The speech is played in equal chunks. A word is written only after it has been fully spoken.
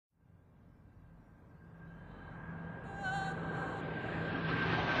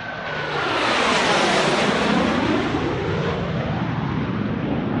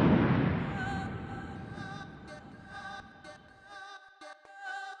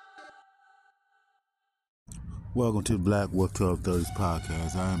Welcome to the Black Wolf 1230s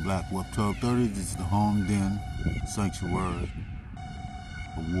podcast. I am Black Wolf 1230. This is the home den, sanctuary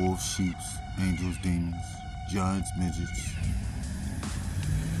for wolves, sheep, angels, demons, giants, midgets,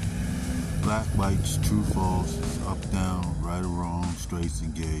 black, whites, true, false, up, down, right or wrong, straights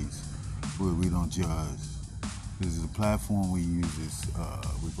and gays, where we don't judge. This is a platform we use.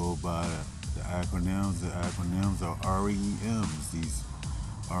 We go by the acronyms. The acronyms are REMs. These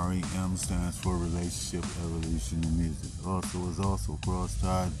REM stands for Relationship Evolution in Music. Also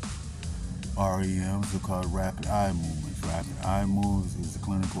cross-tied REMs are called Rapid Eye Movements. Rapid Eye Movements is the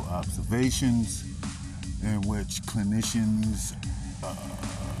clinical observations in which clinicians,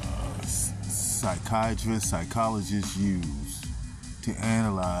 psychiatrists, psychologists use to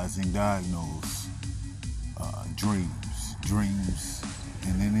analyze and diagnose dreams.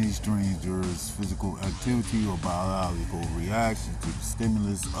 And in these dreams, there is physical activity or biological reaction to the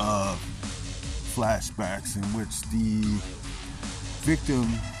stimulus of flashbacks in which the victim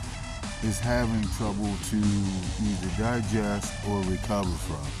is having trouble to either digest or recover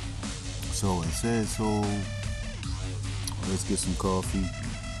from. So instead, let's get some coffee.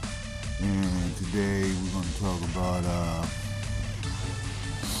 And today we're going to talk about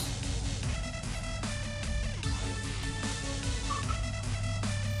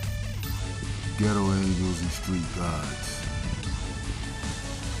Ghetto Angels and Street Gods.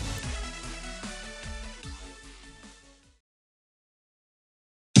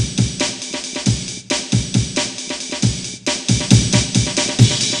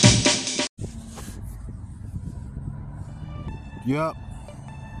 Yep.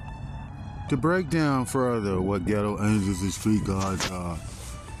 To break down further what Ghetto Angels and Street Gods are,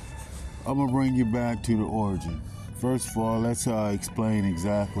 I'm going to bring you back to the origin. First of all, let's explain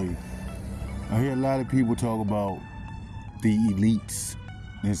exactly. I hear a lot of people talk about the elites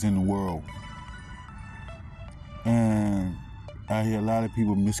that's in the world. And I hear a lot of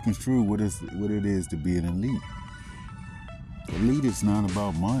people misconstrue what it is to be an elite. Elite is not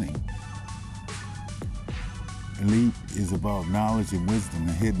about money. Elite is about knowledge and wisdom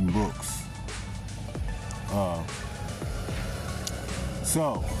and hidden books.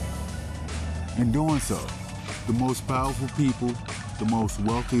 So, in doing so, the most powerful people, the most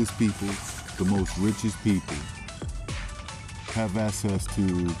wealthiest people, the most richest people have access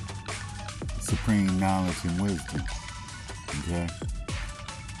to supreme knowledge and wisdom. Okay?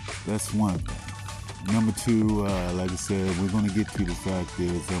 Like one thing. Number two, like I said, we're going to get to the fact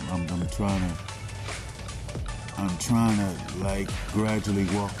is I'm trying to like gradually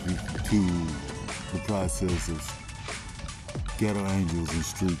walk you to the process of Ghetto Angels and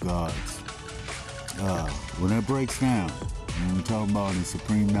Street Gods. When that breaks down, when we talk about the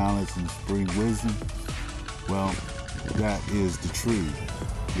supreme knowledge and supreme wisdom, well, that is the tree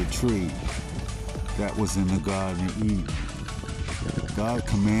that was in the Garden of Eden. God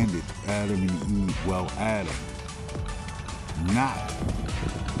commanded Adam and Eve, Adam, not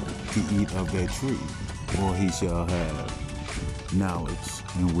to eat of that tree, or he shall have knowledge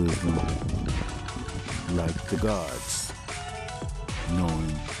and wisdom like the gods,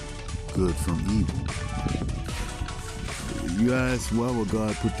 knowing good from evil. You ask, why would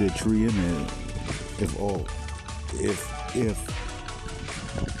God put that tree in there if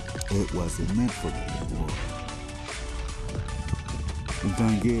it wasn't meant for them? The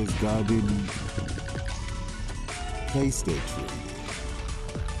thing is, God didn't place that tree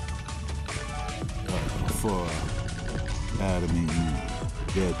there for Adam and Eve.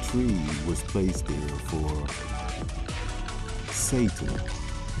 That tree was placed there for Satan.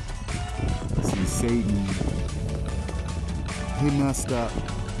 See, Satan, he messed up.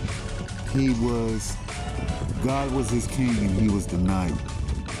 God was his king and he was the knight.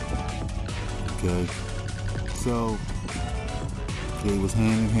 Okay? So, he was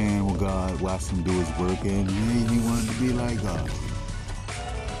hand in hand with God, watched him do his work, and he wanted to be like God.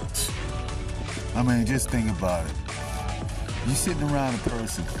 I mean, just think about it. You're sitting around a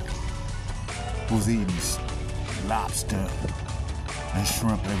person who's eating lobster and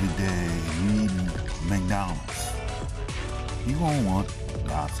shrimp every day, and you eating McDonald's. You gonna want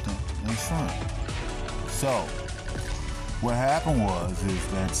lobster and shrimp. So, what happened is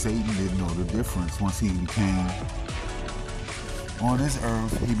that Satan didn't know the difference. Once he became on this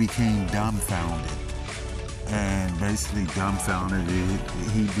earth, he became dumbfounded. And basically dumbfounded,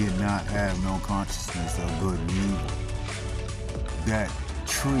 he did not have no consciousness of good and evil. That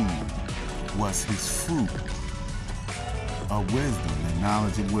tree was his fruit of wisdom and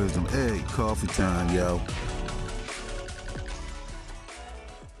knowledge and wisdom. Hey, coffee time, yo.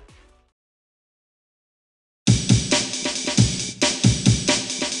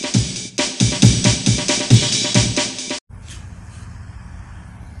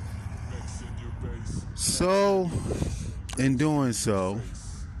 So, in doing so,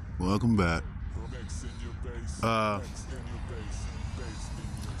 welcome back.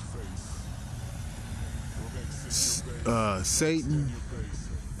 Satan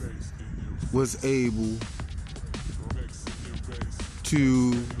was able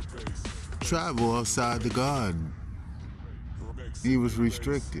to travel outside the garden. He was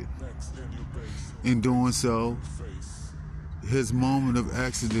restricted. In doing so, his moment of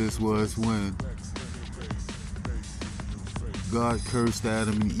exodus was when God cursed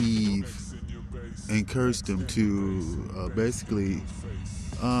Adam and Eve and cursed them to basically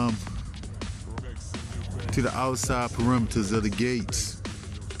to the outside perimeters of the gates.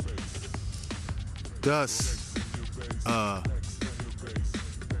 Thus,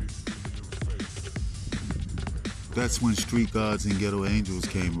 that's when street gods and ghetto angels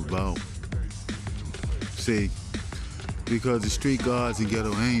came about. See, because the street gods and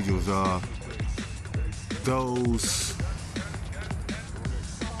ghetto angels are those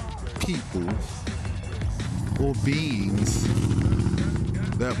people or beings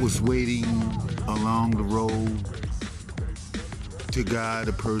that was waiting along the road to guide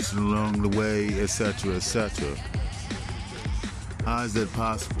a person along the way, etc., etc. How is that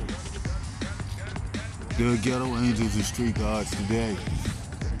possible? There are ghetto angels and street gods today.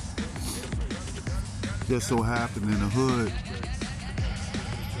 Just so happen in the hood,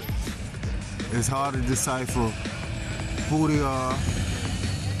 it's hard to decipher who they are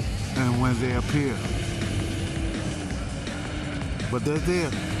and when they appear. But they're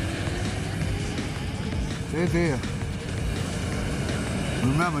there. They're there.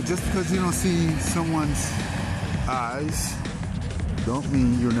 Remember, just because you don't see someone's eyes, don't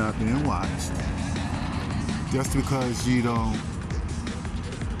mean you're not being watched. Just because you don't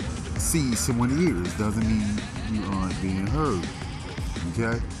see someone's ears doesn't mean you aren't being heard.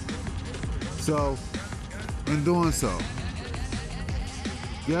 Okay? So, in doing so,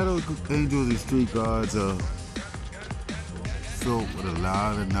 ghetto angels and street gods are filled with a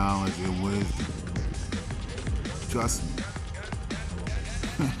lot of knowledge and wisdom. Trust me.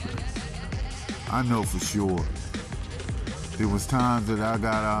 I know for sure. There was times that I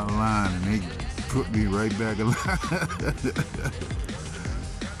got out of line and they put me right back in line.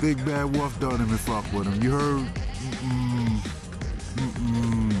 Big bad wolf don't even fuck with him. You heard?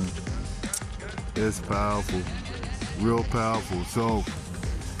 It's powerful. Real powerful. So,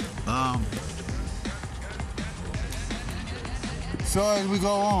 as we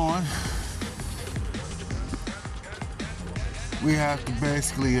go on, we have to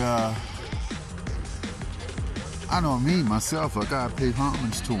basically, I know me, myself, I gotta pay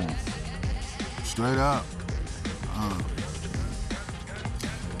homage to him. Straight up.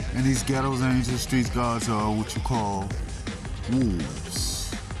 And these ghettos, angels, street gods are what you call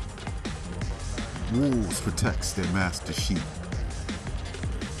wolves. Wolves protects their master sheep.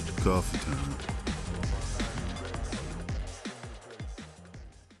 Coffee time.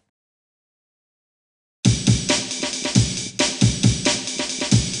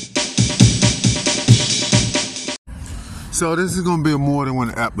 So this is gonna be more than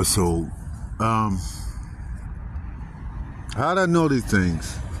one episode. How'd I know these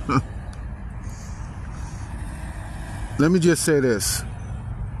things? Let me just say this.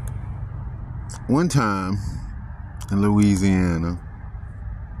 One time in Louisiana,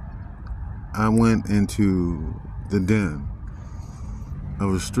 I went into the den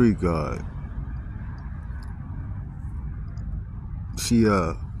of a street guard. She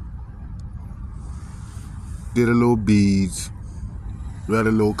did a little beads, read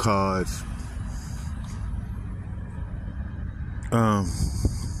a little cards,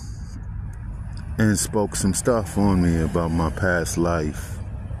 and spoke some stuff on me about my past life.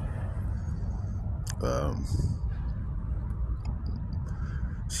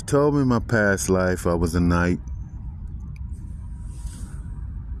 She told me my past life, I was a knight,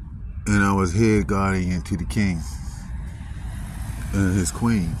 and I was head guardian to the king and his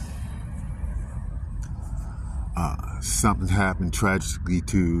queen. Something happened tragically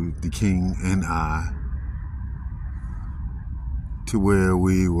to the king and I, to where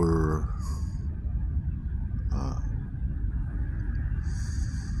we were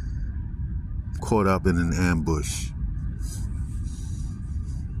caught up in an ambush.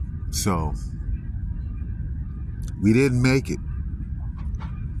 So we didn't make it.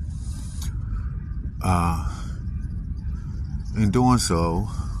 In doing so,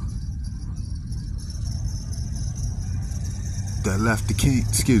 that left the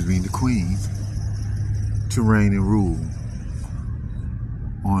queen, to reign and rule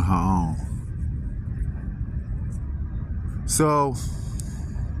on her own. So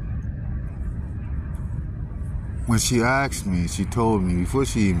when she asked me, she told me, before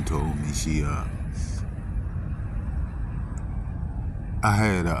she even told me, I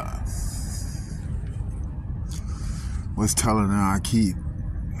had, was telling her I keep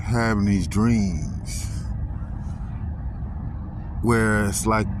having these dreams where it's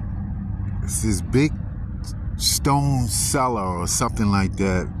like it's this big stone cellar or something like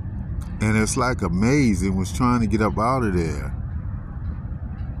that, and it's like a maze and was trying to get up out of there,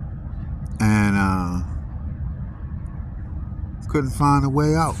 and couldn't find a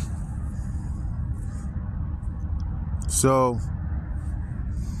way out. So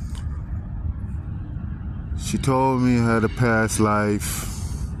she told me I had a past life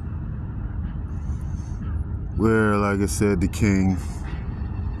where, like I said, the king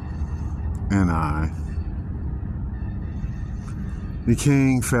and the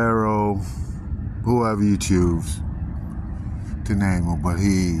king, pharaoh, whoever you choose to name him, but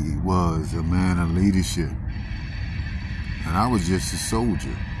he was a man of leadership, and I was just a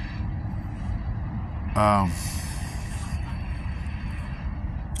soldier. I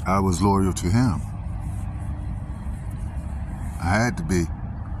was loyal to him. I had to be.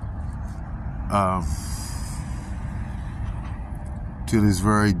 To this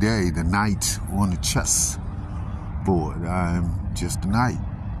very day, the knight on the chess board, I'm just a knight.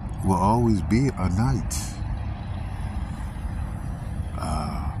 Will always be a knight.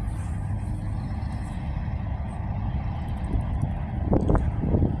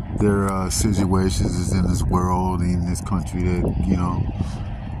 There are situations in this world, in this country, that, you know,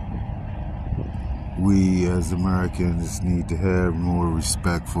 we as Americans need to have more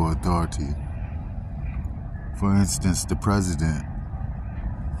respect for authority. For instance, the president.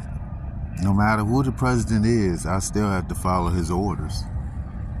 No matter who the president is, I still have to follow his orders,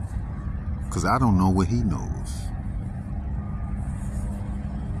 because I don't know what he knows.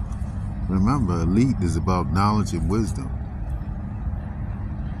 Remember, elite is about knowledge and wisdom.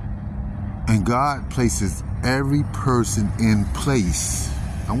 And God places every person in place.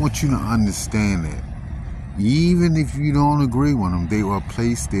 I want you to understand that. Even if you don't agree with them, they are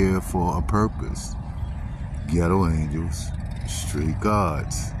placed there for a purpose. Ghetto angels, street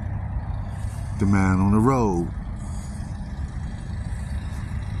guards, the man on the road.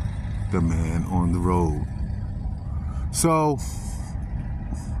 The man on the road. So,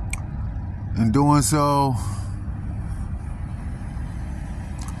 in doing so,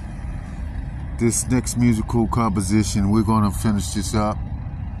 this next musical composition, we're going to finish this up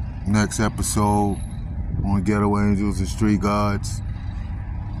next episode on Ghetto Angels and Street Gods,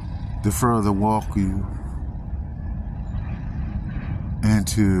 to further walk you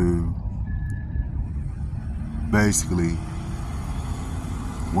into basically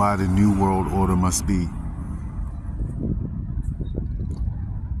why the New World Order must be.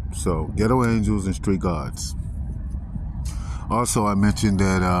 So, Ghetto Angels and Street Gods. Also, I mentioned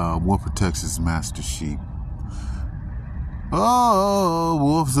that wolf protects his master sheep. Oh,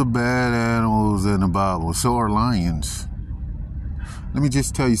 wolves are bad animals in the Bible. So are lions. Let me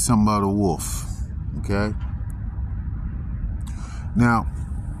just tell you something about a wolf, okay? Now,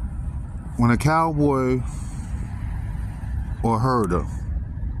 when a cowboy or herder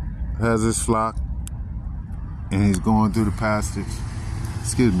has his flock and he's going through the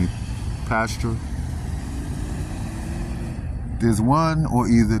pasture, there's one or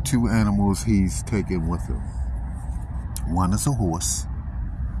either two animals he's taken with him. One is a horse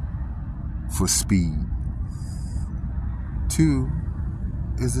for speed. Two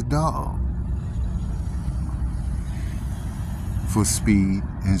is a dog for speed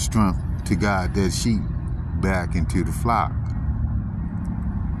and strength to guide that sheep back into the flock.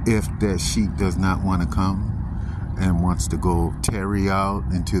 If that sheep does not want to come and wants to go tarry out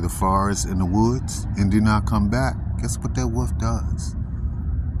into the forest and the woods and do not come back, guess what that wolf does?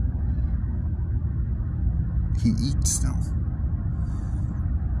 He eats them.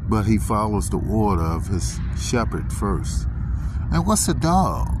 But he follows the order of his shepherd first. And what's a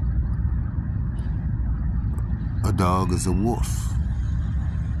dog? A dog is a wolf.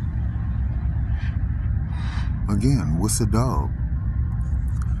 Again, what's a dog?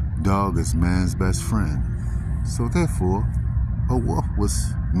 Dog is man's best friend. So therefore, a wolf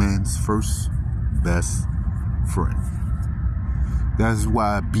was man's first best friend. That's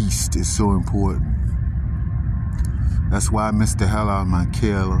why a beast is so important. That's why I miss the hell out of my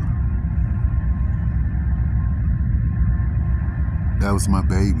Kayla. That was my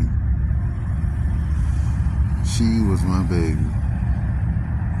baby. She was my baby.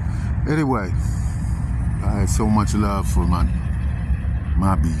 Anyway, I had so much love for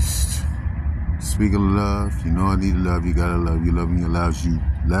my beast. Speaking of love, you know I need love. You gotta love. You love me. Allows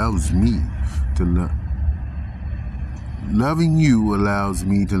me to love. Loving you allows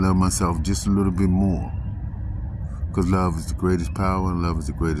me to love myself just a little bit more. Because love is the greatest power and love is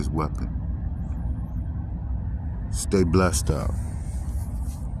the greatest weapon. Stay blessed out.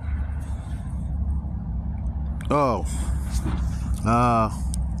 Oh.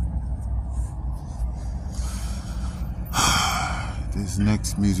 This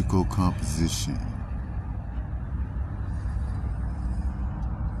next musical composition.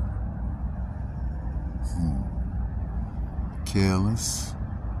 Careless.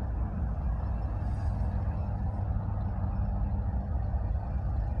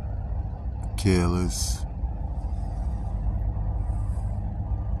 Careless.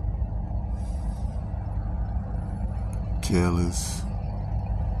 Careless.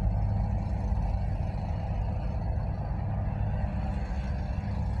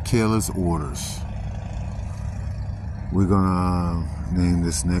 Careless orders. We're gonna name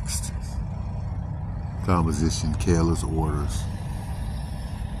this next composition Careless Orders,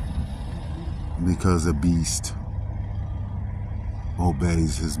 because a beast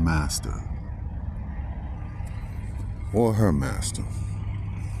obeys his master or her master.